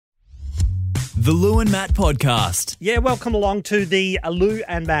The Lou and Matt Podcast. Yeah, welcome along to the Lou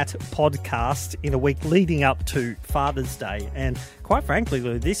and Matt Podcast in a week leading up to Father's Day. And quite frankly,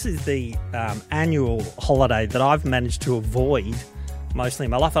 Lou, this is the annual holiday that I've managed to avoid mostly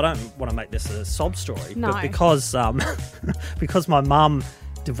in my life. I don't want to make this a sob story, but because my mum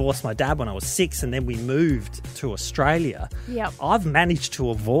divorced my dad when I was 6 and then we moved to Australia, I've managed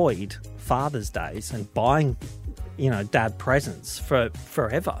to avoid Father's Days and buying dad presents for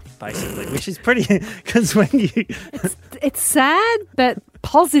forever, basically, which is pretty, because when you... It's sad, but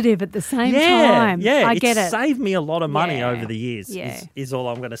positive at the same time. Yeah, I get it. It's saved me a lot of money over the years, is all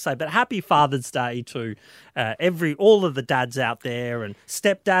I'm going to say. But happy Father's Day to all of the dads out there, and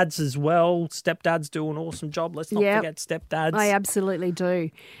stepdads as well. Stepdads do an awesome job. Let's not forget stepdads. I absolutely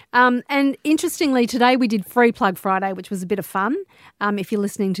do. And interestingly, today we did Free Plug Friday, which was a bit of fun. If you're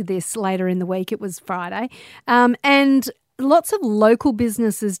listening to this later in the week, it was Friday. And lots of local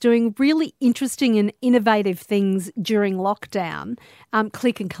businesses doing really interesting and innovative things during lockdown,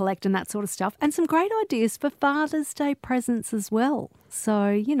 click and collect and that sort of stuff, and some great ideas for Father's Day presents as well.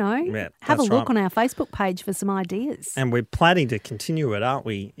 So, have a look on our Facebook page for some ideas. And we're planning to continue it, aren't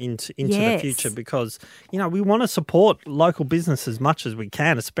we, into the future, because, we want to support local business as much as we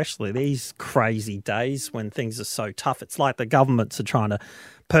can, especially these crazy days when things are so tough. It's like the governments are trying to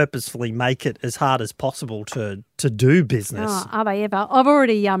purposefully make it as hard as possible to do business. Oh, are they ever? I've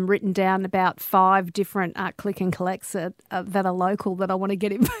already written down about 5 different click and collects that are local that I want to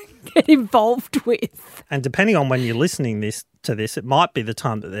get involved with. And depending on when you're listening to this, it might be the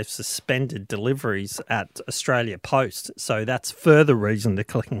time that they've suspended deliveries at Australia Post. So that's further reason to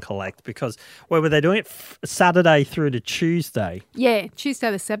click and collect, because where were they doing it? Saturday through to Tuesday. Yeah, Tuesday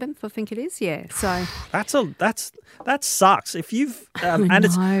the 7th, I think it is. Yeah, so that sucks. If you've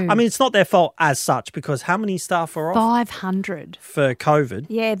it's not their fault as such, because how many staff are off? 500 for COVID.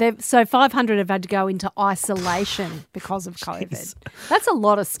 Yeah, so 500 have had to go into isolation because of COVID. Jeez. That's a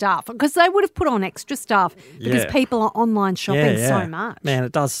lot of staff, because they would have put on extra staff because people are online shopping so much. Man,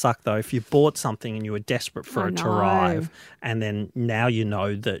 it does suck though. If you bought something and you were desperate for it to arrive, and then now you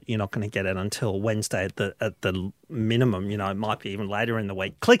know that you're not going to get it until Wednesday at the minimum, it might be even later in the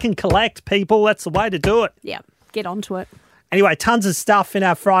week. Click and collect, people. That's the way to do it. Yeah, get onto it. Anyway, tons of stuff in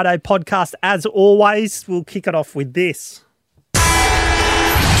our Friday podcast. As always, we'll kick it off with this.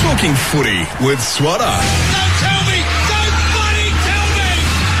 Talking footy with Swatter. Don't tell me! Don't bloody tell me!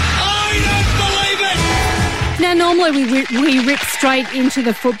 I don't believe it! Now, normally we rip straight into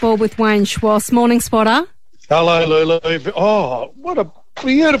the football with Wayne Schwass. Morning, Spotter. Hello, Lulu. Oh, what a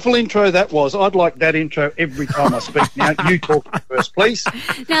beautiful intro that was. I'd like that intro every time I speak now. You talk first, please.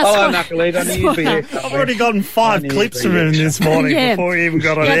 Now, hello, Knucklehead. I knew you'd be here. I've already gotten 5 clips from him this morning before we even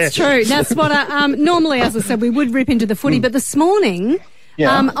got on air. That's true. Now, Spotter, normally, as I said, we would rip into the footy, but this morning...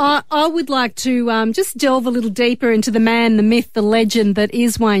 I would like to just delve a little deeper into the man, the myth, the legend that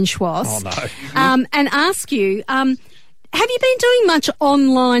is Wayne Schwass. Oh, no. And ask you, have you been doing much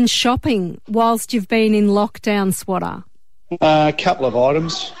online shopping whilst you've been in lockdown, Swatter? A couple of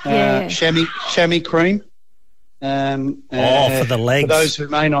items. Chamois cream. For the legs. For those who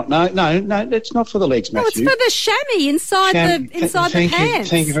may not know. No, it's not for the legs, Matthew. No, it's for the chamois inside the pants.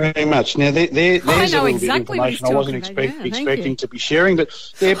 Thank you very much. Now, there's a little exactly bit of information I wasn't expecting to be sharing, but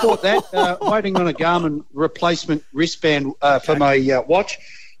bought that, waiting on a Garmin replacement wristband for my watch.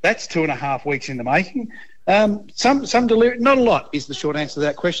 That's 2.5 weeks in the making. Some delivery, not a lot, is the short answer to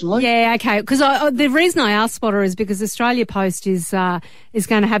that question, Lee. Yeah, okay. Because the reason I asked, Spotter, is because Australia Post is going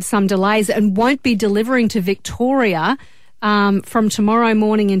to have some delays and won't be delivering to Victoria from tomorrow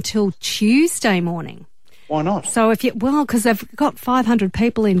morning until Tuesday morning. Why not? So because they've got 500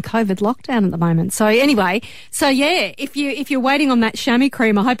 people in COVID lockdown at the moment. So anyway, if you're waiting on that chamois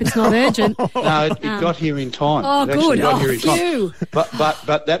cream, I hope it's not urgent. No, it got here in time. Oh, good. Phew. But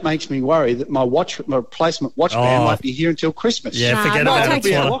that makes me worry that my replacement watch band won't be here until Christmas. Yeah, forget about it. It'll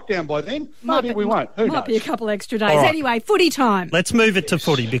be a lockdown by then. Maybe we won't. Who knows? Might be a couple extra days. Right. Anyway, footy time. Let's move it to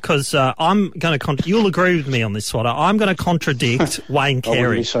footy, because I'm going to you'll agree with me on this, Swatter. I'm going to contradict Wayne Carey. I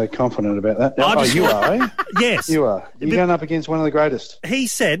wouldn't be so confident about that. You are, eh? Yes. You are. You're going up against one of the greatest. He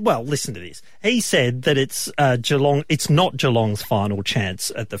said, well, listen to this. He said that it's Geelong. It's not Geelong's final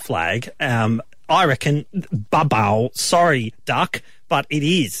chance at the flag. I reckon, sorry, Duck, but it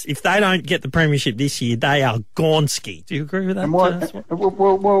is. If they don't get the premiership this year, they are gonski. Do you agree with that?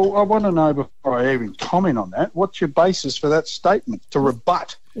 Well, I want to know before I even comment on that, what's your basis for that statement to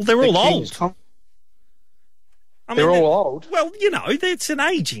rebut? Well, they're all old. They're all old. Well, it's an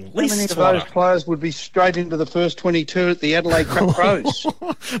ageing list. How many of those players would be straight into the first 22 at the Adelaide Crap Crows?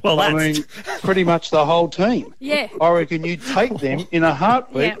 Well, pretty much the whole team. Yeah. I reckon you'd take them in a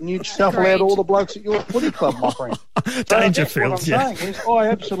heartbeat and you'd shuffle out all the blokes at your footy club, my friend. Dangerfield, what I'm saying is I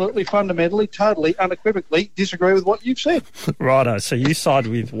absolutely, fundamentally, totally, unequivocally disagree with what you've said. Righto, so you side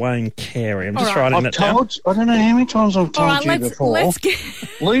with Wayne Carey. I'm just writing that down. I don't know how many times I've told you before. Let's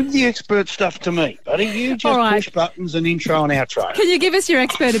Leave the expert stuff to me, buddy. You just push buttons and intro and outro. Can you give us your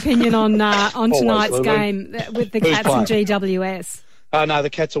expert opinion on tonight's Lulu. game with the Cats and GWS? No, the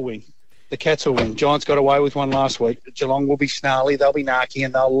Cats will win. The Cats will win. Giants got away with one last week. Geelong will be snarly, they'll be narky,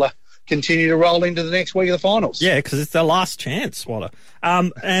 and they'll continue to roll into the next week of the finals. Yeah, because it's their last chance, Swatter.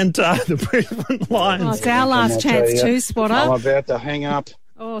 And the Brisbane Lions. Oh, it's our last chance too, Swatter. I'm about to hang up.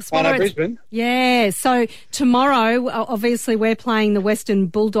 Oh, Swatter, Brisbane. Yeah, so tomorrow, obviously, we're playing the Western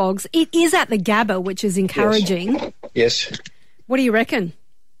Bulldogs. It is at the Gabba, which is encouraging. Yes. What do you reckon?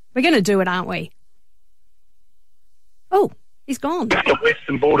 We're going to do it, aren't we? Oh, he's gone. The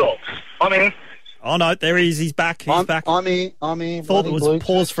Western Bulldogs. I'm in. Oh, no, there he is. He's back. He's back. I'm here. Thought it was a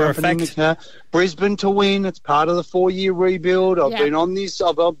pause for effect. Brisbane to win. It's part of the 4-year rebuild. I've been on this.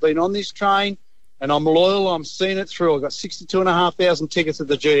 I've been on this train. And I'm loyal. I'm seeing it through. I've got 62,500 tickets at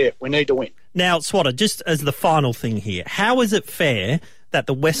the GF. We need to win. Now, Swatter, just as the final thing here, how is it fair that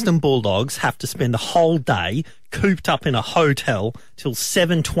the Western Bulldogs have to spend the whole day cooped up in a hotel till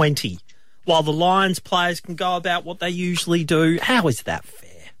 7:20 while the Lions players can go about what they usually do? How is that fair?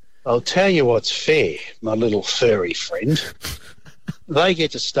 I'll tell you what's fair, my little furry friend. They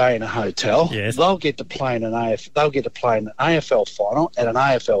get to stay in a hotel. Yes. They'll get to play in an AFL final at an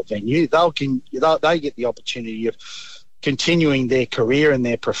AFL venue. They get the opportunity of continuing their career and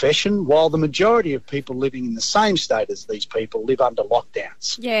their profession, while the majority of people living in the same state as these people live under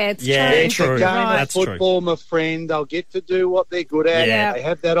lockdowns. Yeah, it's true. It's a game That's of football, true. my friend. They'll get to do what they're good at. Yeah. They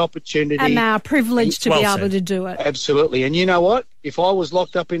have that opportunity. And they are privileged to be able said. to do it. Absolutely. And you know what? If I was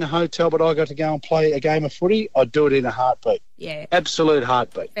locked up in a hotel but I got to go and play a game of footy, I'd do it in a heartbeat. Yeah. Absolute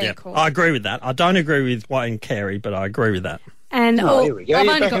heartbeat. Very cool. I agree with that. I don't agree with Wayne Carey, but I agree with that. And here we go.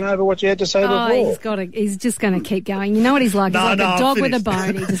 You're backing over what you had to say before. He's just going to keep going. You know what he's like? He's like a dog with a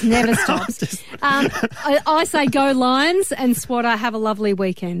bone. He just never stops. I say go Lions, and Swatter, have a lovely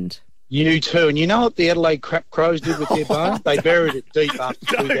weekend. You too. And you know what the Adelaide Crap Crows did with their bone? They buried it deep after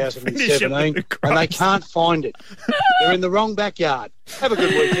 2017, and they can't find it. They're in the wrong backyard. Have a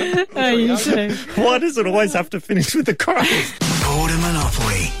good weekend. You too. Why does it always have to finish with the Crows? Border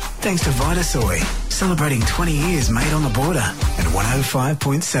Monopoly. Thanks to Vitasoy. Celebrating 20 years made on the border at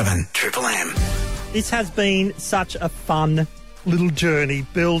 105.7 Triple M. This has been such a fun little journey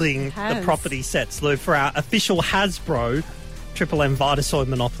building the property sets, Lou, for our official Hasbro Triple M Vitasoy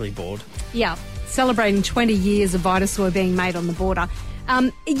Monopoly board. Yeah, celebrating 20 years of Vitasoy being made on the border.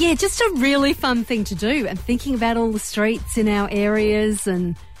 Just a really fun thing to do, and thinking about all the streets in our areas,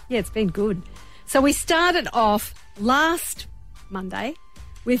 and it's been good. So we started off last Monday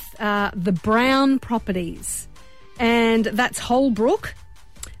with the Brown properties, and that's Holbrook.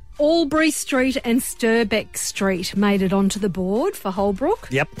 Albury Street and Sturbeck Street made it onto the board for Holbrook.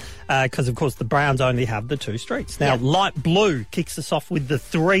 Yep, because, of course, the Browns only have the 2 streets. Now, Light Blue kicks us off with the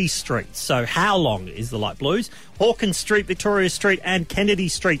 3 streets. So how long is the Light Blues? Hawkins Street, Victoria Street and Kennedy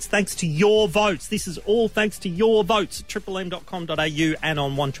Streets, thanks to your votes. This is all thanks to your votes at triplem.com.au and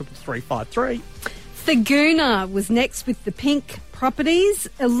on 133353. Thaguna was next with the pink properties,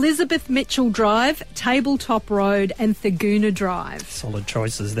 Elizabeth Mitchell Drive, Tabletop Road and Thaguna Drive. Solid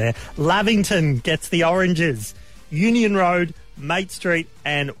choices there. Lavington gets the oranges, Union Road, Mate Street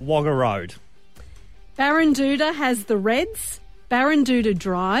and Wagga Road. Barranduda has the reds, Barranduda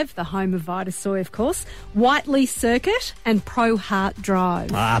Drive, the home of Vitasoy, of course, Whiteley Circuit and Pro Hart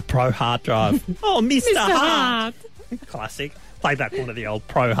Drive. Pro Hart Drive. Oh, Mr. Hart. Classic. Play back one of the old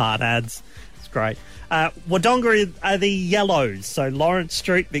Pro Hart ads. It's great. Wodonga are the yellows, so Lawrence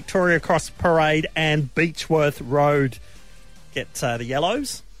Street, Victoria Cross Parade and Beechworth Road get the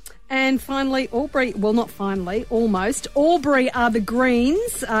yellows. And finally, Albury, well, not finally, almost. Albury are the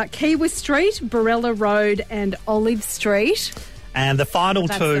greens, Kiwa Street, Barella Road and Olive Street. And the final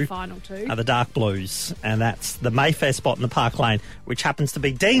two are the dark blues, and that's the Mayfair spot in the Park Lane, which happens to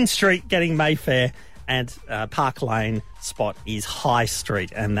be Dean Street getting Mayfair, and Park Lane spot is High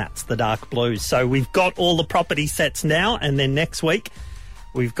Street, and that's the dark blues. So we've got all the property sets now, and then next week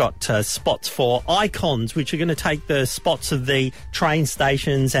We've got spots for icons, which are going to take the spots of the train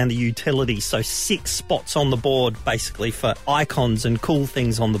stations and the utilities. So 6 spots on the board, basically, for icons and cool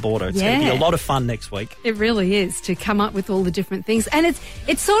things on the border. It's going to be a lot of fun next week. It really is, to come up with all the different things. And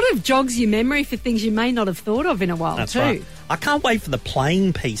it sort of jogs your memory for things you may not have thought of in a while, That's too. right. I can't wait for the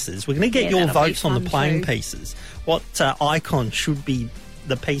playing pieces. We're going to get your votes on the playing pieces. What icon should be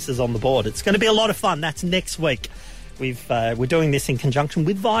the pieces on the board? It's going to be a lot of fun. That's next week. We're doing this in conjunction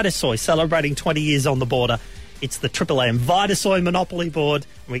with Vitasoy, celebrating 20 years on the border. It's the Triple M Vitasoy Monopoly board,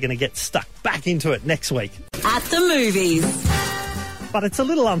 and we're going to get stuck back into it next week. At the movies. But it's a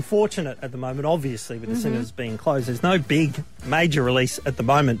little unfortunate at the moment, obviously, with the cinemas being closed. There's no big, major release at the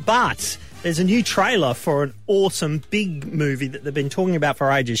moment, but there's a new trailer for an awesome, big movie that they've been talking about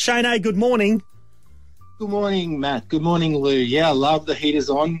for ages. Shane, good morning. Good morning, Matt. Good morning, Lou. Yeah, I love The Heat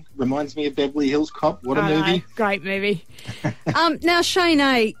Is On. Reminds me of Beverly Hills Cop. What a movie. Great movie. Now,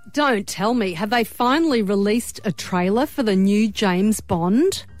 Shane, don't tell me, have they finally released a trailer for the new James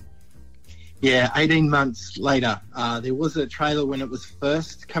Bond? Yeah, 18 months later. There was a trailer when it was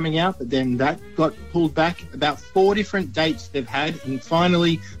first coming out, but then that got pulled back. About 4 different dates they've had, and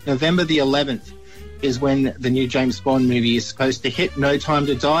finally, November the 11th is when the new James Bond movie is supposed to hit, No Time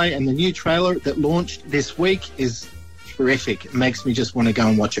to Die, and the new trailer that launched this week is terrific. It makes me just want to go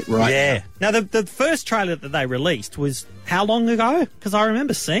and watch it right now. Now, the first trailer that they released was how long ago? Because I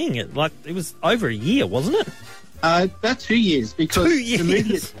remember seeing it. Like, it was over a year, wasn't it? About 2 years, because 2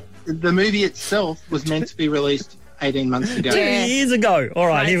 years. The movie itself was meant to be released 18 months ago. 2 years ago. All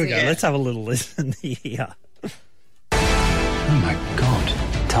right, Crazy. here we go. Let's have a little listen here. Oh, my God.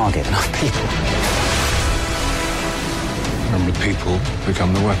 Target enough people. And the people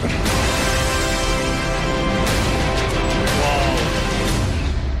become the weapon.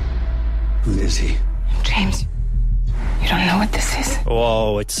 Who is he? James, you don't know what this is?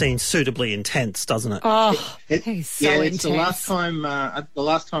 Oh, it seems suitably intense, doesn't it? Oh, he's so intense. It's the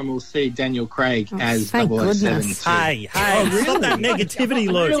last time we'll see Daniel Craig as 007. Goodness. Hey, stop that negativity,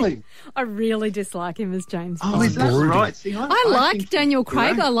 Lou. Really? I really dislike him as James Bond. Oh, is that right? See, I like Daniel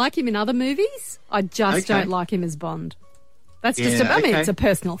Craig. great. I like him in other movies. I just don't like him as Bond. That's just, it's a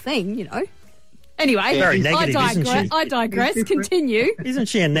personal thing, you know. Anyway, Very negative, isn't she? I digress. Continue. Isn't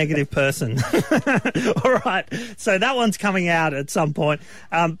she a negative person? All right. So that one's coming out at some point.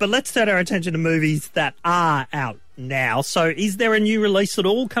 But let's turn our attention to movies that are out now. So is there a new release at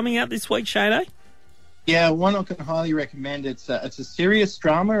all coming out this week, Shane? Yeah, one I can highly recommend. It's a serious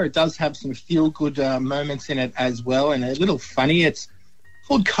drama. It does have some feel-good moments in it as well, and a little funny. It's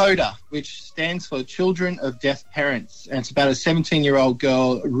called CODA, which stands for Children of Deaf Parents. And it's about a 17-year-old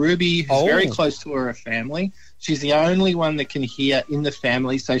girl, Ruby, who's very close to her family. She's the only one that can hear in the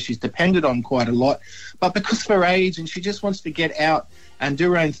family, so she's depended on quite a lot. But because of her age, and she just wants to get out and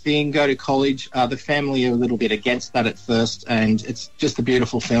do her own thing, go to college, the family are a little bit against that at first, and it's just a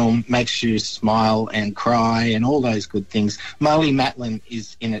beautiful film, makes you smile and cry and all those good things. Marlee Matlin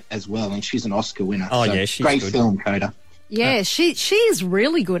is in it as well, and she's an Oscar winner. Oh, so yeah, she's great good. film, CODA. Yeah, she is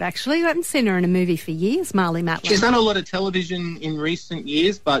really good, actually. I haven't seen her in a movie for years, Marlee Matlin. She's done a lot of television in recent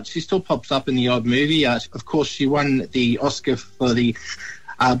years, but she still pops up in the odd movie. Of course, she won the Oscar for the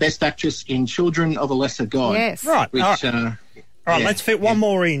Best Actress in Children of a Lesser God. Yes. Right. Which, All right, let's fit one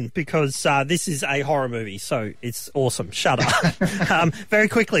more in, because this is a horror movie, so it's awesome. Shut up. Very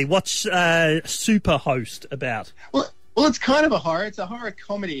quickly, what's Superhost about? Well, it's kind of a horror. It's a horror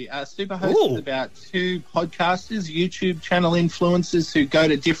comedy. Superhost is about 2 podcasters, YouTube channel influencers who go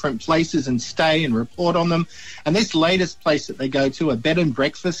to different places and stay and report on them. And this latest place that they go to, a bed and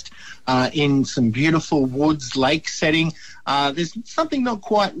breakfast in some beautiful woods, lake setting, there's something not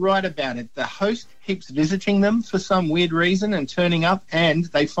quite right about it. The host keeps visiting them for some weird reason and turning up, and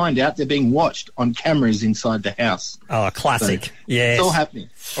they find out they're being watched on cameras inside the house. Oh, classic. So, yes. It's all happening.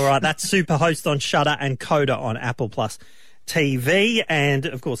 All right, that's Superhost on Shudder and CODA on Apple Plus TV. And,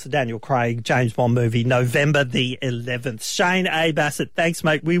 of course, the Daniel Craig James Bond movie, November the 11th. Shane A. Bassett, thanks,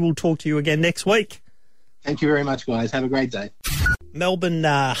 mate. We will talk to you again next week. Thank you very much, guys. Have a great day. Melbourne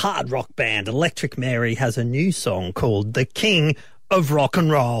hard rock band Electric Mary has a new song called The King of Rock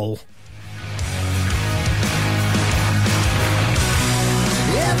and Roll.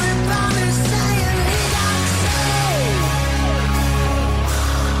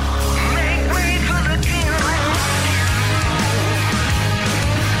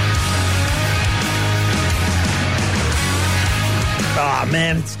 Ah,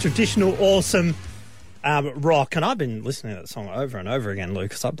 man, it's traditional, awesome rock. And I've been listening to that song over and over again, Lou,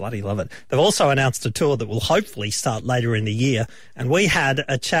 because I bloody love it. They've also announced a tour that will hopefully start later in the year. And we had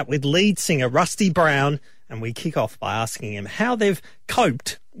a chat with lead singer Rusty Brown and we kick off by asking him how they've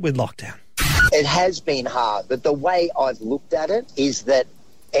coped with lockdown. It has been hard, but the way I've looked at it is that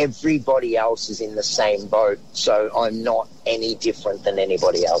everybody else is in the same boat, so I'm not any different than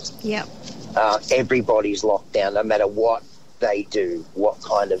anybody else. Yep. Everybody's locked down, no matter what they do, what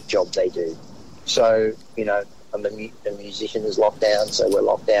kind of job they do. So, you know, the musician is locked down, so we're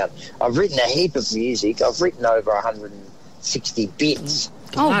locked down. I've written a heap of music. I've written over 160 bits.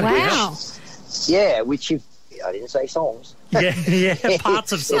 Oh, wow. Yeah, which I didn't say songs. Yeah,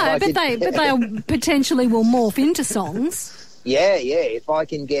 parts of songs. No, but they potentially will morph into songs. Yeah. If I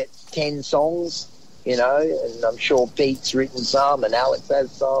can get 10 songs, you know, and I'm sure Pete's written some and Alex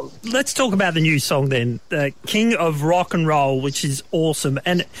has some. Let's talk about the new song then, King of Rock and Roll, which is awesome.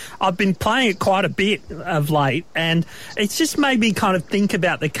 And I've been playing it quite a bit of late, and it's just made me kind of think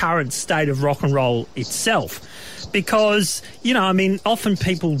about the current state of rock and roll itself. Because, you know, I mean, often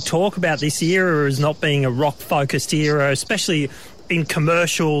people talk about this era as not being a rock-focused era, especially in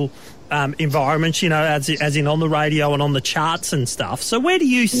commercial environments, you know, as in on the radio and on the charts and stuff. So where do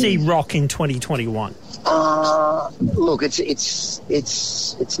you see rock in 2021? Look, it's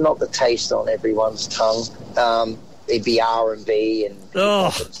not the taste on everyone's tongue. It'd be R&B and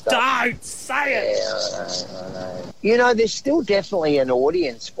stuff. Don't say it. Yeah, I know. You know, there's still definitely an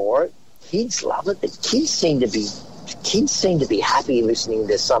audience for it. Kids love it. The kids seem to be happy listening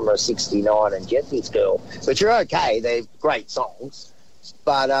to Summer of '69 and Jesse's Girl, which are okay. They're great songs.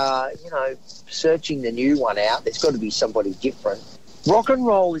 But, you know, searching the new one out, there's got to be somebody different. Rock and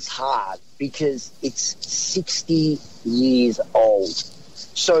roll is hard because it's 60 years old.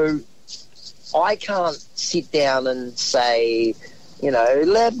 So I can't sit down and say, you know,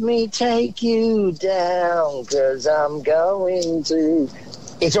 let me take you down because I'm going to...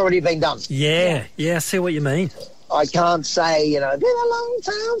 It's already been done. Yeah, I see what you mean. I can't say, you know, been a long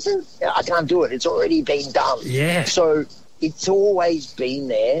time since... I can't do it. It's already been done. Yeah. So it's always been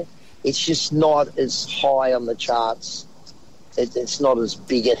there. It's just not as high on the charts. It's not as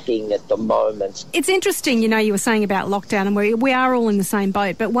big a thing at the moment. It's interesting, you know, you were saying about lockdown, and we are all in the same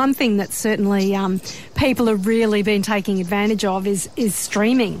boat, but one thing that certainly people have really been taking advantage of is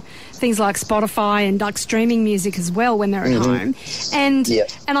streaming. Things like Spotify and like streaming music as well when they're at home. And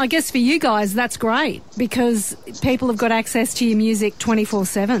I guess for you guys, that's great because people have got access to your music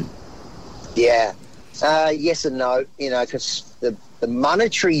 24/7. Yeah. Yes and no, you know, because the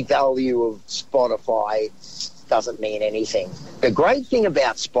monetary value of Spotify doesn't mean anything. The great thing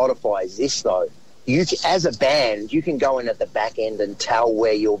about Spotify is this, though. As a band, you can go in at the back end and tell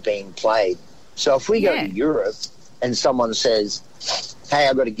where you're being played. So if we go to Europe and someone says, hey,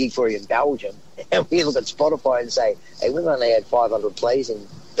 I've got a gig for you in Belgium, and we look at Spotify and say, hey, we've only had 500 plays in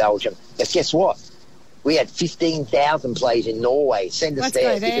Belgium. But guess what? We had 15,000 plays in Norway. Send us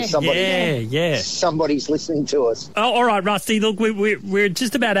there because somebody's listening to us. Oh, all right, Rusty. Look, we're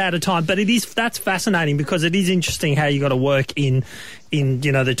just about out of time, but that's fascinating because it is interesting how you got to work in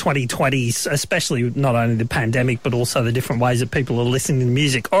you know the 2020s, especially not only the pandemic but also the different ways that people are listening to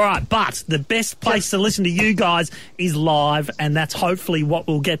music. All right, but the best place to listen to you guys is live, and that's hopefully what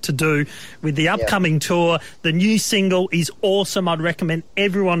we'll get to do with the upcoming tour. The new single is awesome. I'd recommend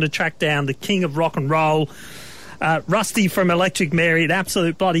everyone to track down the King of Rock and Roll. Rusty from Electric Mary, an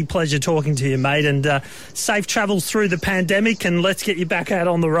absolute bloody pleasure talking to you, mate, and safe travels through the pandemic, and let's get you back out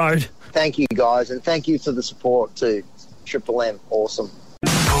on the road. Thank you, guys, and thank you for the support too. Triple M, awesome.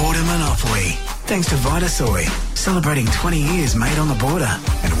 Border Monopoly. Thanks to Vitasoy, celebrating 20 years made on the border,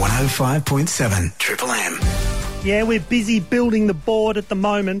 and 105.7 Triple M. Yeah, we're busy building the board at the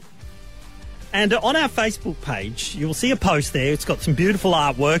moment. And on our Facebook page, you'll see a post there. It's got some beautiful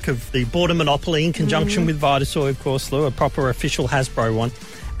artwork of the Border Monopoly in conjunction with Vitasoy, of course, Lou, a proper official Hasbro one.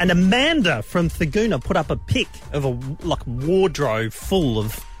 And Amanda from Thaguna put up a pic of a wardrobe full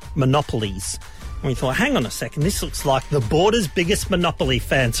of Monopolies. And we thought, hang on a second, this looks like the Border's biggest Monopoly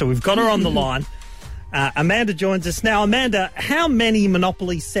fan. So we've got her on the line. Amanda joins us now. Amanda, how many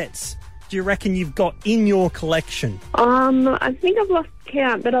Monopoly sets do you reckon you've got in your collection? I think I've lost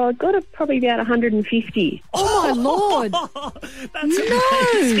count, but I've got probably about 150. Oh, my Lord. That's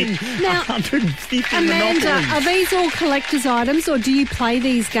amazing. Now, 150 Amanda, Monopolies. are these all collector's items or do you play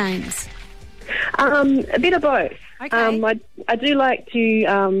these games? A bit of both. Okay. I do like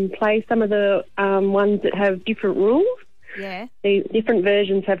to play some of the ones that have different rules. Yeah. The different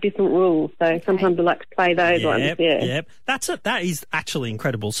versions have different rules, so sometimes I like to play those ones. Yep. That is actually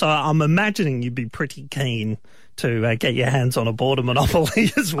incredible. So I'm imagining you'd be pretty keen to get your hands on a Border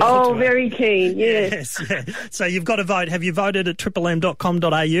Monopoly as well. Oh, very keen, yes. Yeah. So you've got to vote. Have you voted at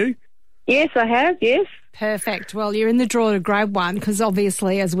triplem.com.au? Yes, I have, yes. Perfect. Well, you're in the draw to grab one because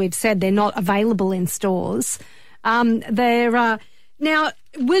obviously, as we've said, they're not available in stores. Now,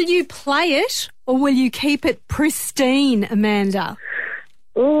 will you play it or will you keep it pristine, Amanda?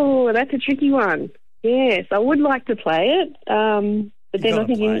 Oh, that's a tricky one. Yes, I would like to play it, but then I'm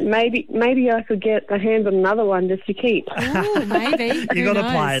thinking maybe I could get a hand on another one just to keep. Oh, maybe. You got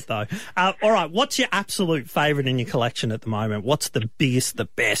to play it though. All right, what's your absolute favourite in your collection at the moment? What's the biggest, the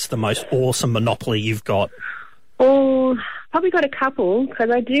best, the most awesome Monopoly you've got? Oh, probably got a couple because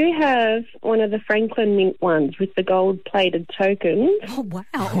I do have one of the Franklin Mint ones with the gold-plated tokens. Oh, wow.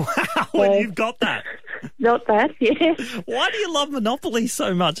 Wow, well, you've got that. Not that, yes. Why do you love Monopoly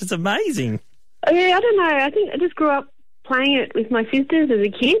so much? It's amazing. Yeah, I don't know. I think I just grew up playing it with my sisters as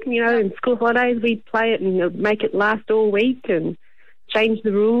a kid. You know, in school holidays we'd play it and make it last all week and change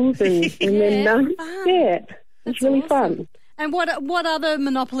the rules and then it's really fun. And what other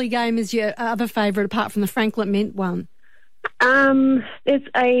Monopoly game is your other favourite apart from the Franklin Mint one? It's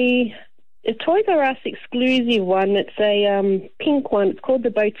a Toys R Us exclusive one. It's a pink one. It's called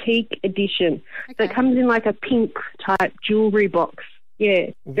the Boutique Edition. Okay. So it comes in like a pink type jewellery box.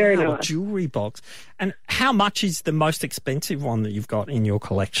 Yeah, very nice. Jewellery box. And how much is the most expensive one that you've got in your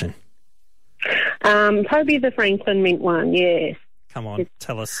collection? Probably the Franklin Mint one, yes. Come on,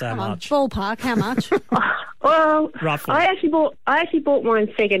 tell us how much. Ballpark, how much? Well, roughly. I actually bought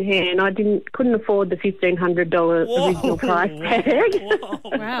mine second hand. I couldn't afford the $1,500 original price tag.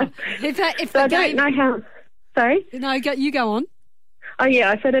 Wow! If I don't know how. Sorry. No, you go on. Oh yeah,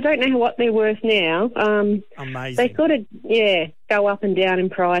 I said I don't know what they're worth now. Amazing. They sort of go up and down in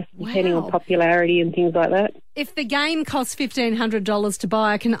price depending on popularity and things like that. If the game costs $1,500 to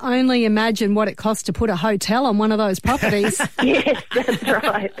buy, I can only imagine what it costs to put a hotel on one of those properties. Yes, that's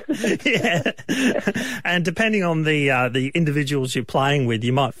right. Yeah, and depending on the individuals you're playing with,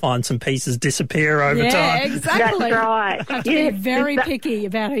 you might find some pieces disappear over time. Yeah, exactly. That's right. You have to be very picky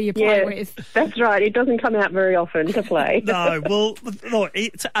about who you play with. That's right. It doesn't come out very often to play. No, well, look,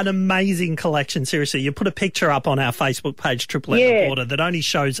 it's an amazing collection. Seriously, you put a picture up on our Facebook page, Triple M Reporter, that only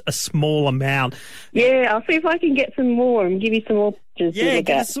shows a small amount. Yeah, I'll see if I can get some more and give you some more pictures. Yeah,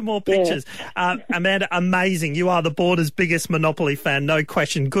 give us some more pictures. Yeah. Amanda, amazing. You are the Border's biggest Monopoly fan, no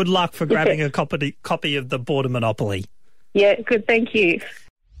question. Good luck for grabbing a copy of the Border Monopoly. Yeah, good. Thank you.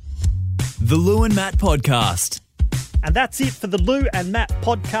 The Lou and Matt Podcast. And that's it for the Lou and Matt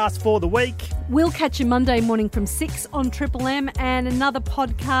podcast for the week. We'll catch you Monday morning from 6 on Triple M and another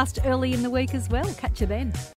podcast early in the week as well. Catch you then.